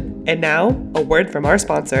Toddversation. And now, a word from our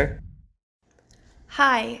sponsor.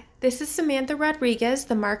 Hi, this is Samantha Rodriguez,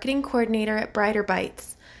 the marketing coordinator at Brighter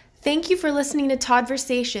Bites. Thank you for listening to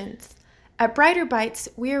Toddversations. At Brighter Bites,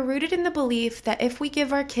 we are rooted in the belief that if we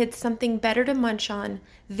give our kids something better to munch on,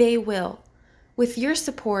 they will. With your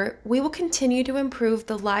support, we will continue to improve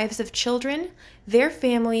the lives of children, their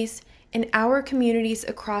families, and our communities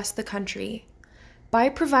across the country. By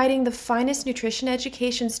providing the finest nutrition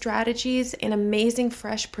education strategies and amazing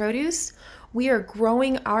fresh produce, we are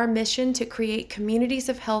growing our mission to create communities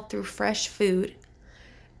of health through fresh food.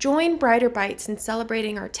 Join Brighter Bites in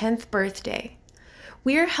celebrating our 10th birthday.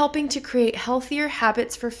 We are helping to create healthier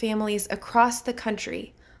habits for families across the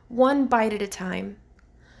country, one bite at a time.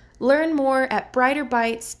 Learn more at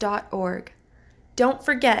brighterbites.org. Don't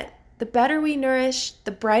forget, the better we nourish,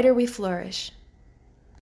 the brighter we flourish.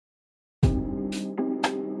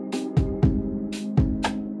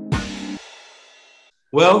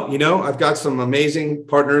 Well, I've got some amazing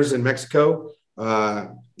partners in Mexico.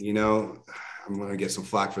 I'm going to get some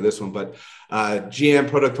flack for this one, but GM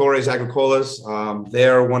Productores Agricolas,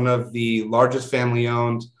 they're one of the largest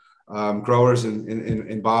family-owned growers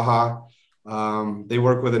in Baja. They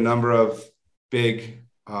work with a number of big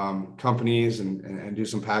companies and do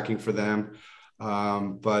some packing for them.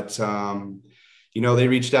 They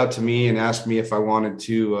reached out to me and asked me if I wanted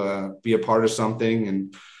to be a part of something.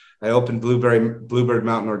 And I opened Bluebird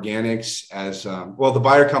Mountain Organics as the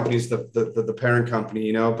buyer company is the parent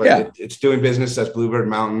company, it's doing business as Bluebird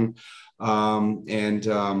Mountain.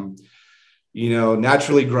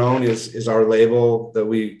 Naturally Grown is our label that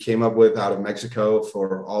we came up with out of Mexico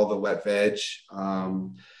for all the wet veg.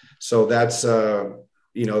 So that's,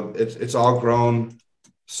 it's all grown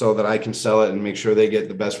so that I can sell it and make sure they get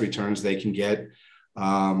the best returns they can get.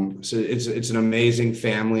 So it's an amazing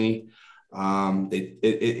family. I've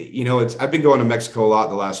been going to Mexico a lot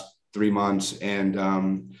the last 3 months and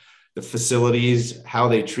the facilities, how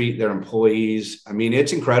they treat their employees. I mean,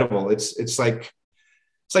 it's incredible. It's like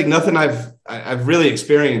nothing I've really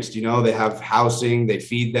experienced. They have housing, they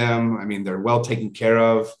feed them. I mean, they're well taken care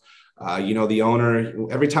of. The owner,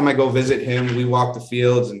 every time I go visit him, we walk the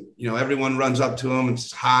fields and, everyone runs up to him and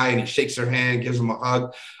says hi and he shakes their hand, gives them a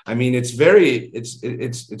hug. I mean, it's very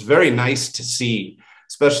nice to see,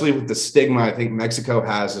 especially with the stigma I think Mexico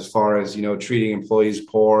has as far as, treating employees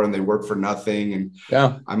poor and they work for nothing. And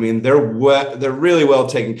I mean, they're really well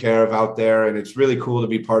taken care of out there. And it's really cool to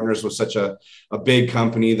be partners with such a big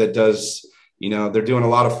company that does, they're doing a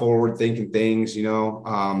lot of forward thinking things, they do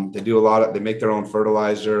they make their own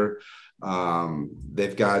fertilizer.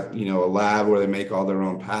 They've got, a lab where they make all their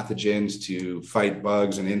own pathogens to fight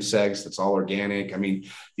bugs and insects. That's all organic. I mean,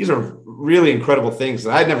 these are really incredible things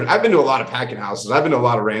that I've been to a lot of packing houses. I've been to a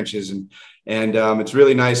lot of ranches and it's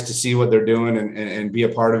really nice to see what they're doing and be a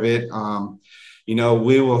part of it.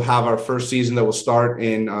 We will have our first season that will start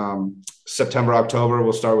in September, October.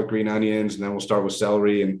 We'll start with green onions and then we'll start with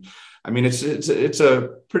celery. And I mean, it's a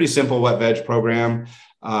pretty simple wet veg program.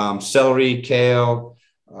 Celery, kale,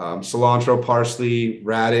 cilantro, parsley,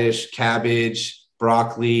 radish, cabbage,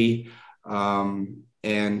 broccoli. And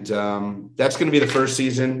that's going to be the first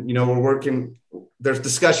season. We're working, there's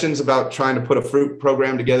discussions about trying to put a fruit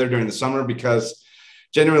program together during the summer because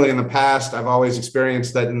generally in the past, I've always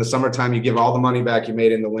experienced that in the summertime, you give all the money back you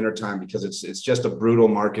made in the wintertime because it's just a brutal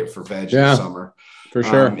market for veg in the summer. For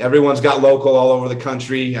sure. Everyone's got local all over the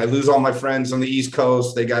country. I lose all my friends on the East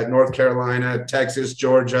Coast. They got North Carolina, Texas,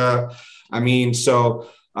 Georgia. I mean, so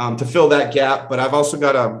to fill that gap, but I've also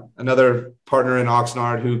got another partner in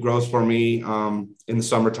Oxnard who grows for me in the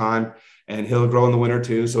summertime and he'll grow in the winter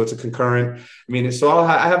too. So it's a concurrent. I mean, so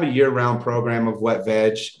I have a year-round program of wet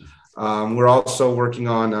veg. We're also working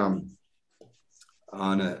on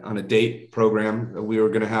a date program. We were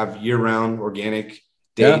going to have year-round organic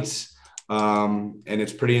dates. And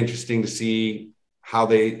it's pretty interesting to see how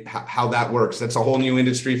that works. That's a whole new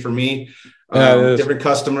industry for me. Different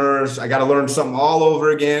customers. I got to learn something all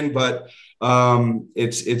over again, but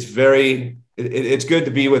it's good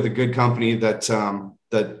to be with a good company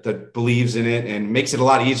that believes in it and makes it a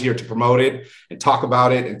lot easier to promote it and talk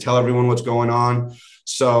about it and tell everyone what's going on.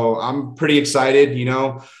 So I'm pretty excited.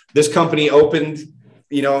 This company opened,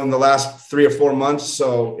 in the last 3 or 4 months.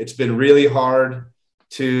 So it's been really hard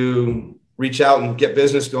to reach out and get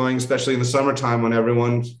business going, especially in the summertime when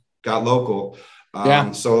everyone's got local.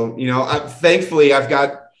 So, thankfully I've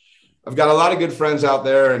got a lot of good friends out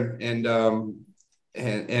there and I'm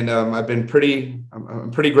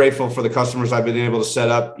pretty grateful for the customers I've been able to set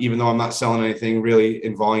up, even though I'm not selling anything really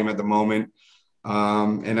in volume at the moment.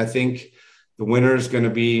 And I think the winter is going to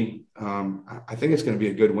be, I think it's going to be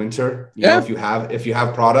a good winter. You know, if you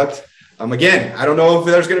have product. Again, I don't know if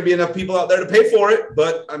there's going to be enough people out there to pay for it,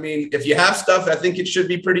 but I mean, if you have stuff, I think it should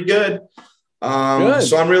be pretty good.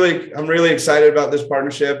 So I'm really excited about this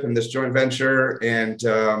partnership and this joint venture, and it's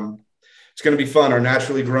going to be fun. Our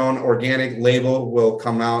naturally grown organic label will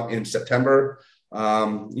come out in September.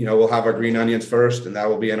 We'll have our green onions first, and that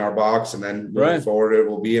will be in our box, and then moving forward, it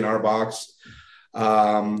will be in our box.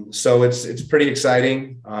 So it's pretty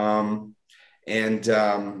exciting. I've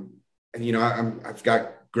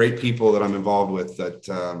got great people that I'm involved with I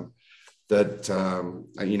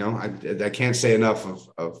can't say enough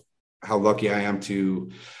of how lucky I am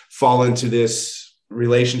to fall into this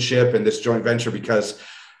relationship and this joint venture, because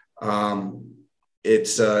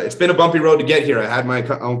it's been a bumpy road to get here. I had my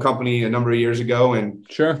own company a number of years ago, and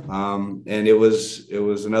and it was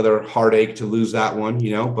another heartache to lose that one,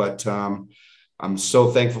 but I'm so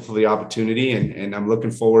thankful for the opportunity, and I'm looking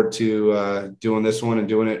forward to doing this one and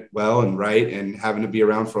doing it well and right, and having to be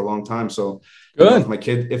around for a long time. So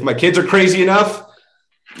if my kids are crazy enough,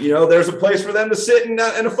 there's a place for them to sit and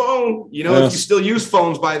a phone, if you still use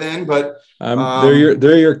phones by then, but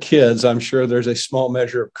they're your kids. I'm sure there's a small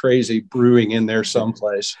measure of crazy brewing in there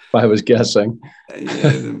someplace, if I was guessing.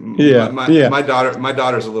 My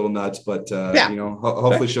daughter's a little nuts, but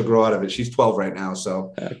hopefully she'll grow out of it. She's 12 right now.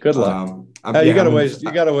 So good luck. You got a ways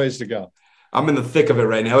to go. I'm in the thick of it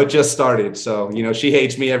right now. It just started. So, she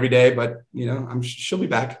hates me every day, but she'll be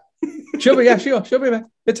back. she'll be back.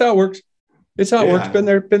 It's how it works. Been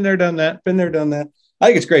there, done that. I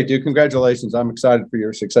think it's great, dude. Congratulations. I'm excited for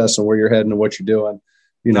your success and where you're heading and what you're doing.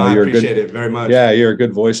 I appreciate it very much. Yeah, you're a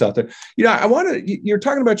good voice out there. You're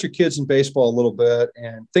talking about your kids in baseball a little bit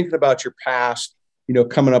and thinking about your past,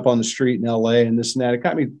 coming up on the street in LA and this and that. It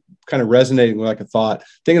got me kind of resonating with a thought,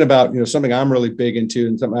 thinking about, something I'm really big into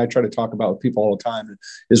and something I try to talk about with people all the time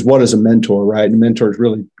is what is a mentor, right? And a mentor is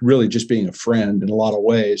really, really just being a friend in a lot of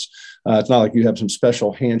ways. It's not like you have some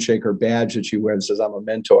special handshake or badge that you wear that says I'm a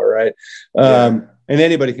mentor, right? And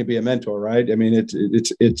anybody can be a mentor, right? I mean, it's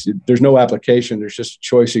there's no application. There's just a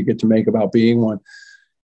choice you get to make about being one.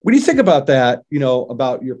 When you think about that,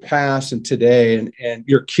 about your past and today and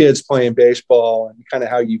your kids playing baseball and kind of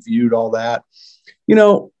how you viewed all that,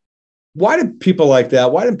 why do people like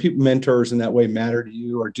that? Why do mentors in that way matter to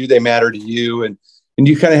you, or do they matter to you? And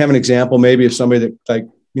do you kind of have an example maybe of somebody that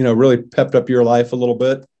really pepped up your life a little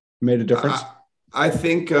bit, made a difference? I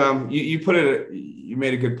think you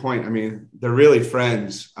made a good point. I mean, they're really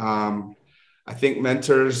friends. I think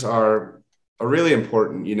mentors are really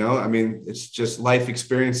important, I mean, it's just life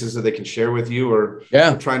experiences that they can share with you, or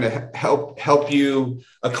trying to help you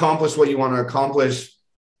accomplish what you want to accomplish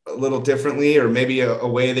a little differently, or maybe a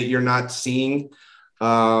way that you're not seeing.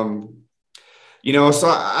 So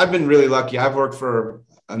I've been really lucky. I've worked for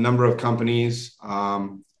a number of companies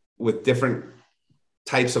with different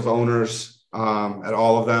types of owners at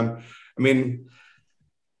all of them. I mean,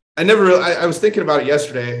 I was thinking about it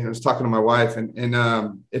yesterday, and I was talking to my wife, and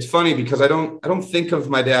it's funny because I don't think of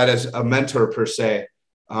my dad as a mentor per se,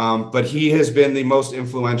 but he has been the most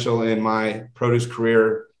influential in my produce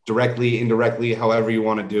career, directly, indirectly, however you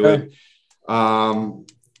want to do it.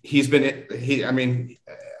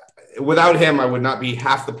 Without him, I would not be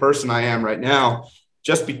half the person I am right now,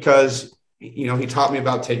 just because, he taught me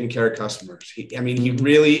about taking care of customers. He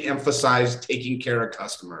really emphasized taking care of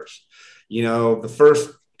customers. The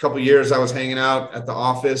first couple of years I was hanging out at the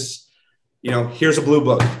office, here's a blue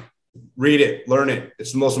book, read it, learn it.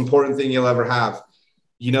 It's the most important thing you'll ever have.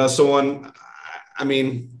 Those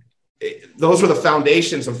were the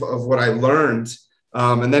foundations of what I learned.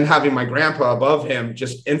 And then having my grandpa above him,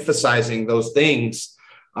 just emphasizing those things.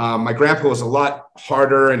 My grandpa was a lot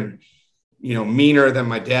harder and, meaner than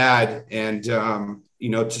my dad. And,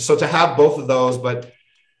 so to have both of those, but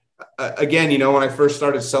again, when I first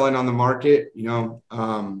started selling on the market,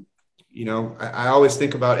 I always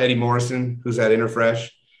think about Eddie Morrison, who's at Interfresh.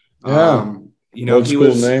 Yeah. Old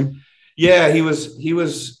school name. Yeah, he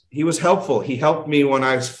was helpful. He helped me when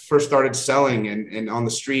I first started selling and on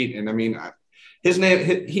the street. And I mean, his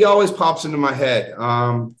name, he always pops into my head.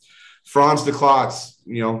 Franz de Klotz,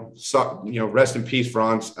 rest in peace,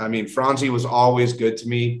 Franz. I mean, Franzi was always good to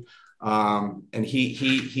me. And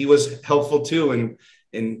he was helpful too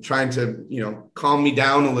in trying to, calm me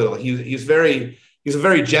down a little. He's a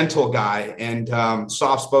very gentle guy and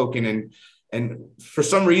soft-spoken. And for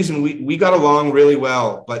some reason we got along really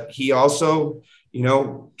well, but he also,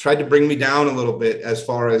 tried to bring me down a little bit as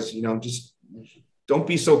far as, just don't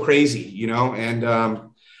be so crazy, and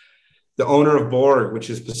the owner of Borg, which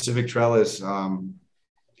is Pacific Trellis,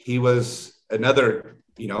 he was another,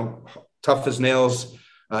 tough as nails,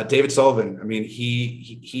 David Sullivan. I mean,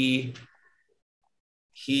 he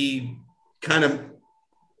kind of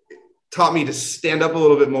taught me to stand up a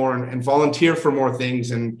little bit more and volunteer for more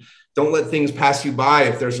things, and don't let things pass you by.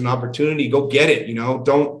 If there's an opportunity, go get it.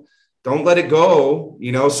 Don't let it go.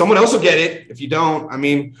 Someone else will get it if you don't. I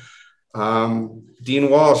mean, Dean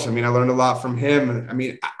Walsh, I learned a lot from him. I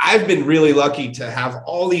mean, I've been really lucky to have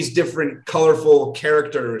all these different colorful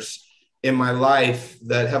characters in my life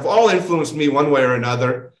that have all influenced me one way or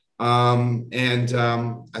another. I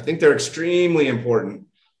think they're extremely important.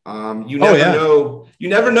 You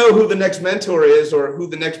never know who the next mentor is or who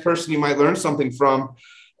the next person you might learn something from.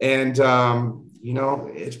 And,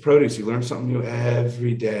 it's produce. You learn something new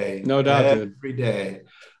every day. No doubt. Every day.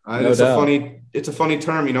 It's a funny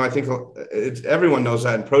term. I think everyone knows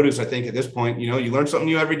that in produce. I think at this point, you learn something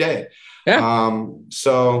new every day. Yeah.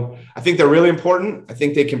 So I think they're really important. I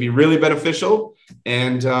think they can be really beneficial,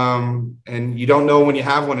 and you don't know when you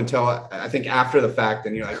have one until I think after the fact.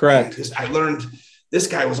 And you're like, correct. I learned this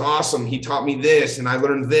guy was awesome. He taught me this, and I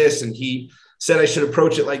learned this, and he said I should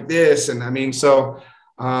approach it like this. And I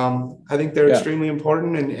think they're extremely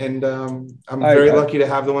important, and I'm very lucky to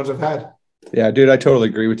have the ones I've had. Yeah, dude, I totally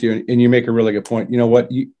agree with you. And you make a really good point. You know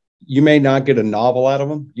what? You may not get a novel out of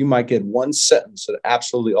them. You might get one sentence that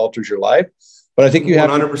absolutely alters your life. But I think you have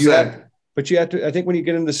 100%. But you have to, I think when you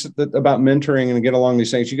get into about mentoring and get along these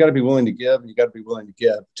things, you got to be willing to give, and you got to be willing to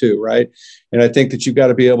give too. Right. And I think that you've got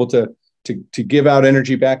to be able to give out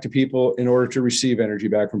energy back to people in order to receive energy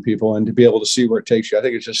back from people and to be able to see where it takes you. I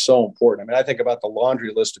think it's just so important. I think about the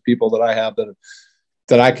laundry list of people that I have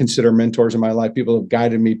that I consider mentors in my life, people who have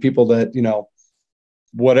guided me, people that,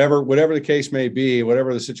 whatever the case may be,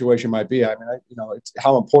 whatever the situation might be. It's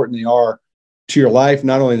how important they are to your life,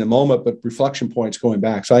 not only in the moment, but reflection points going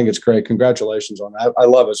back. So I think it's great. Congratulations on that. I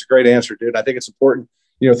love it. It's a great answer, dude. I think it's important,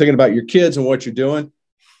 thinking about your kids and what you're doing.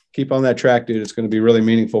 Keep on that track, dude. It's going to be really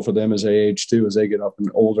meaningful for them as they age too, as they get up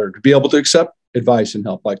and older, to be able to accept advice and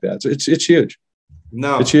help like that. So it's huge.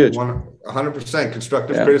 No, it's huge. 100%.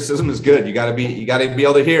 Constructive criticism is good. You got to be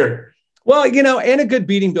able to hear. Well, and a good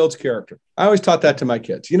beating builds character. I always taught that to my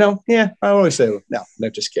kids. I always say, no,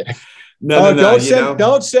 just kidding.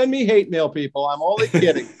 Don't send me hate mail, people. I'm only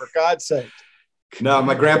kidding, for God's sake. No,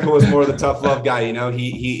 my grandpa was more the tough love guy.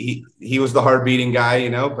 He was the hard beating guy,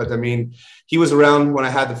 but he was around when I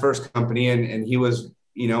had the first company, and he was,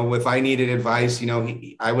 if I needed advice,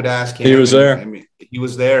 I would ask him. He was there. He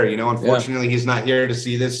was there, unfortunately he's not here to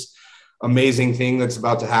see this amazing thing that's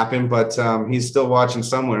about to happen, but he's still watching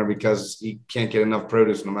somewhere because he can't get enough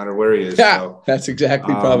produce no matter where he is. Yeah, so, that's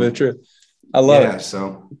exactly probably the truth. I love it.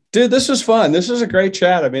 So, dude, this was fun. This is a great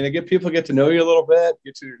chat. People get to know you a little bit,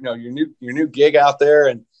 get to know your new gig out there,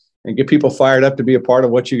 and get people fired up to be a part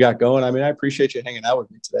of what you got going. I appreciate you hanging out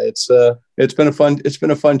with me today. It's been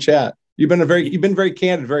a fun chat. You've been very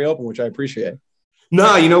candid, very open, which I appreciate.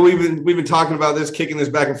 No, we've been talking about this, kicking this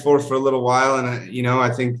back and forth for a little while, and I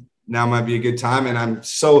think now might be a good time. And I'm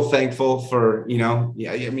so thankful for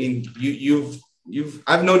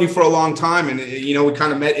I've known you for a long time, and we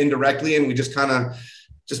kind of met indirectly, and we just kind of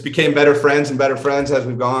became better friends as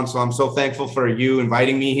we've gone. So I'm so thankful for you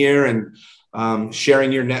inviting me here and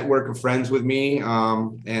sharing your network of friends with me.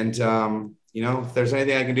 If there's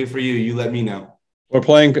anything I can do for you, you let me know. We're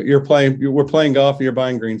playing golf, and you're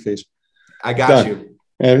buying green fees. I got you.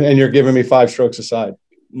 And you're giving me 5 strokes aside.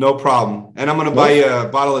 No problem. And I'm going to buy you a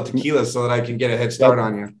bottle of tequila so that I can get a head start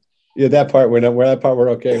on you. Yeah, that part we're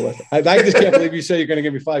okay with. I just can't believe you say you're going to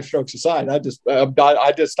give me 5 strokes aside. I just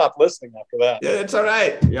stopped listening after that. Yeah, it's all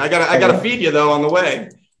right. I gotta feed you though on the way.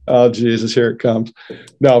 Oh Jesus, here it comes.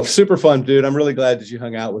 No, super fun, dude. I'm really glad that you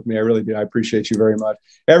hung out with me. I really do. I appreciate you very much.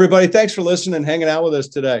 Everybody, thanks for listening and hanging out with us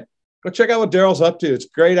today. Go check out what Daryl's up to. It's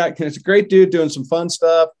great. It's a great dude doing some fun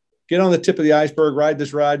stuff. get on the tip of the iceberg, ride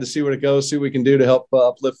this ride to see what it goes, see what we can do to help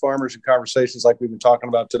uplift farmers in conversations like we've been talking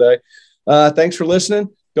about today. Thanks for listening.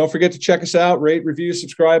 Don't forget to check us out, rate, review,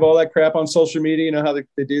 subscribe, all that crap on social media. You know how they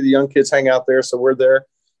do. The young kids hang out there, so we're there.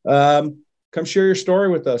 Come share your story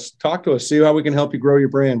with us. Talk to us. See how we can help you grow your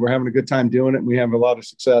brand. We're having a good time doing it, and we have a lot of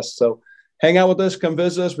success. So hang out with us. Come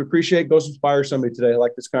visit us. We appreciate it. Go inspire somebody today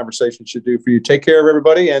like this conversation should do for you. Take care of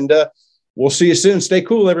everybody, and we'll see you soon. Stay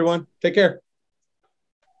cool, everyone. Take care.